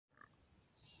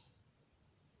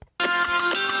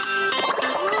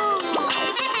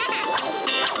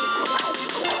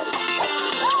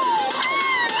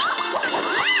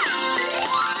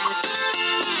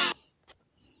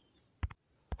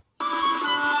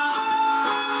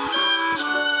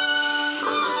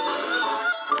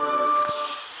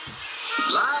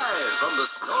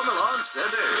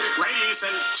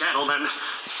gentlemen,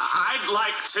 I'd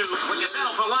like to... Would you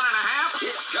settle for 1.5?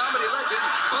 It's comedy legend,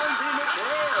 Fonzie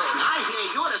McNail. I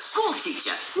hear you're the school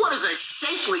teacher. What does a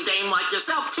shapely dame like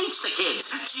yourself teach the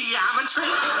kids? Geometry?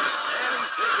 And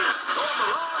he's taking Storm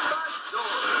along by storm.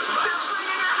 They're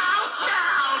bringing the house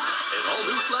down! An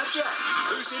all-new Flapjack,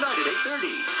 Thursday night at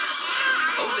 8:30.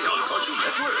 Only on Cartoon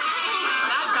Network.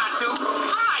 I've got to.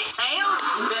 Hi, Tail.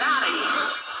 Get out of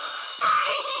here.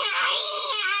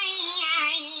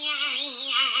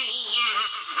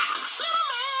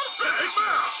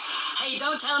 Hey,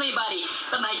 don't tell anybody,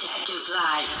 but my dad can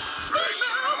fly. Brand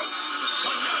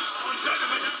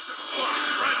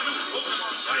new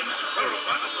Pokemon Diamond and Pearl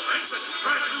Battle Dimension,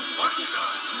 brand new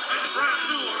Bakugan, and brand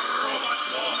new Robot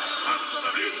War. Hasta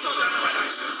la vista,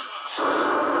 Dynamite.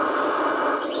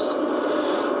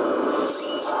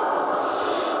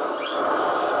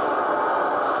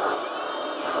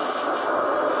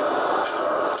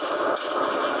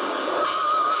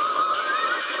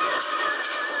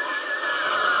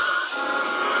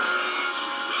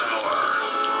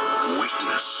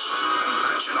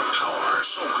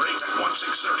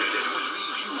 Exerted, it would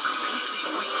leave you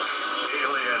completely weak.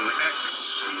 Alien X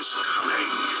is coming.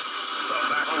 The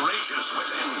battle rages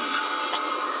within.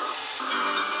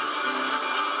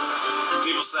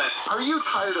 People say, are you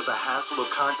tired of the hassle of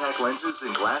contact lenses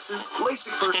and glasses?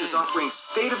 LASIK First is offering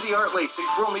state-of-the-art LASIK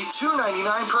for only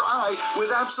 $2.99 per eye with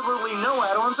absolutely no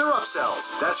add-ons or upsells.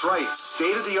 That's right,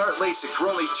 state-of-the-art LASIK for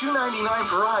only $2.99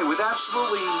 per eye with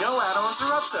absolutely no add-ons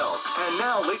or upsells. And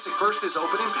now LASIK First is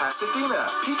open in Pasadena,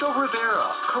 Pico Rivera,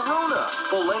 Corona,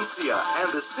 Valencia,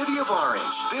 and the city of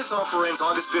Orange. This offer ends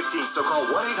August 15th, so call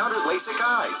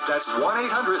 1-800-LASIK-EYES. That's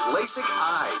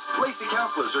 1-800-LASIK-EYES. LASIK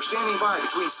counselors are standing by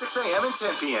between 6 a.m. and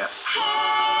 10 p.m.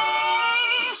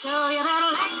 Hey, so you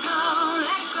better let go,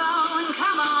 and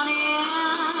come on in.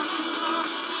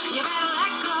 You better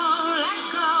let go,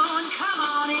 and come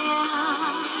on in.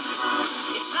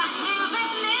 It's like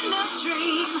living in a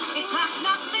dream. It's like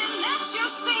nothing that you've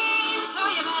seen. So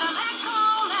you better let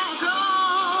go,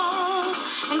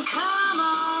 and come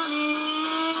on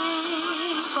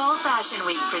in. Fall Fashion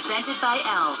Week presented by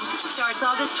Elle starts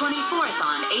August 24th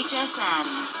on HSN.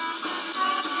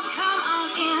 Come on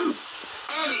in.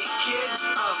 Any kid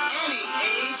of any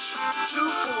age, 2,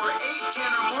 4, 8,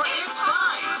 10 or more, it's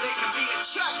fine. They can be a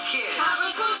Chuck kid. Have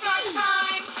a good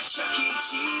time. Chuck E.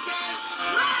 Cheese's.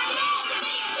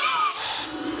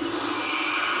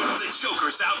 The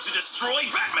Joker's out to destroy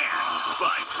Batman,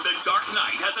 but the Dark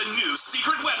Knight has a new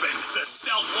secret weapon, the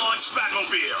stealth-launched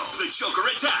Batmobile. The Joker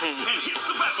attacks and hits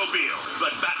the Batmobile,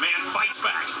 but Batman fights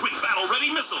back with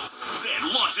battle-ready missiles,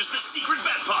 then launches the secret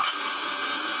Batpod.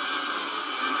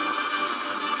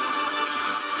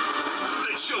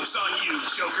 The joke's on you,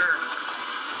 Joker.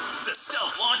 The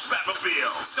stealth-launched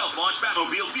Batmobile. Stealth-launched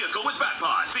Batmobile vehicle with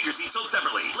Batpod. Figure seats sold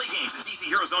separately. Play games at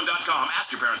DCHeroZone.com.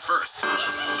 Ask your parents first.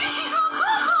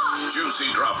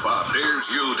 Juicy Drop Pop dares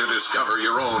you to discover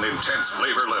your own intense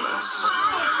flavor limits.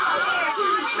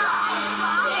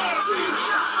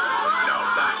 Now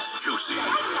that's juicy.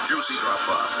 Juicy Drop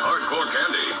Pop. Hardcore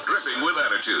candy. Dripping with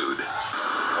attitude.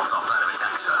 What's our plan of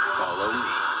attack, sir? Follow me.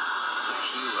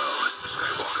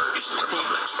 Skywalker is the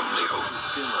Republic's only hope.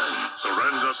 Villains.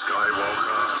 Surrender,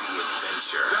 Skywalker. The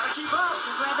adventure. Gotta keep up. This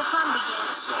is where the fun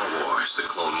begins. Star Wars, The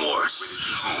Clone Wars. Rated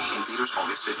PG. In theaters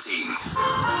August 15.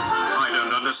 I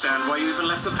don't understand why you even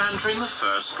left the pantry in the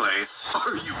first place.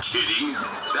 Are you kidding?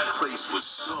 That place was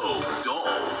so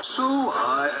dull. So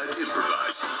I had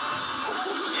improvised.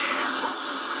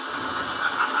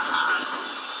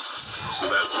 So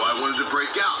that's why I wanted to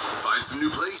break out and find some new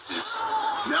places.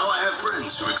 Now I have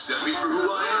friends who accept me for who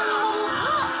I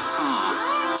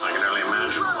am. I can only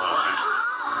imagine why.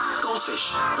 Goldfish,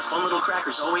 the fun little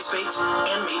crackers always baked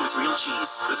and made with real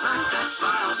cheese. The snack that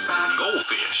smiles back.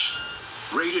 Goldfish.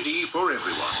 Rated E for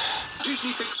everyone.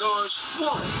 Disney Pixar's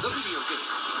WALL-E, the video game.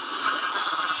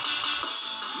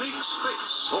 Make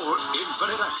space for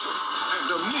infinite action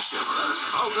and a mission that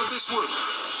is out of this world.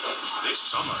 This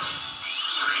summer.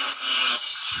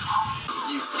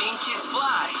 You've seen kids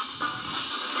fly.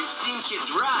 You've seen kids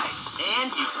ride.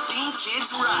 And you've seen kids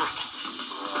rock.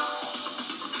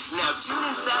 Now tune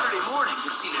in Saturday morning to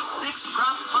see the 6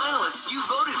 props finalists you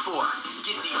voted for.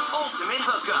 Get the ultimate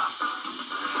hookup.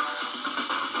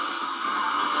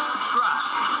 Props,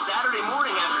 Saturday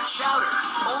morning after Chowder,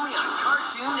 only on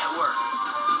Cartoon Network.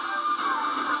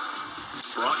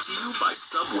 Brought to you by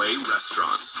Subway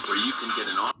Restaurants, where you can get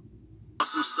an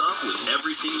awesome sub with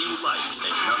everything you like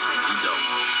and nothing you don't.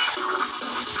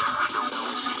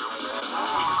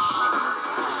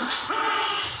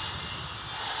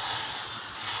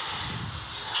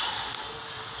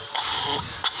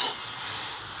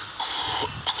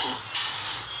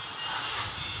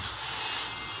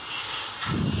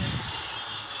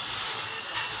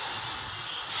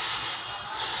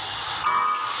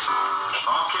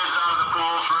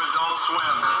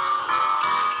 swim.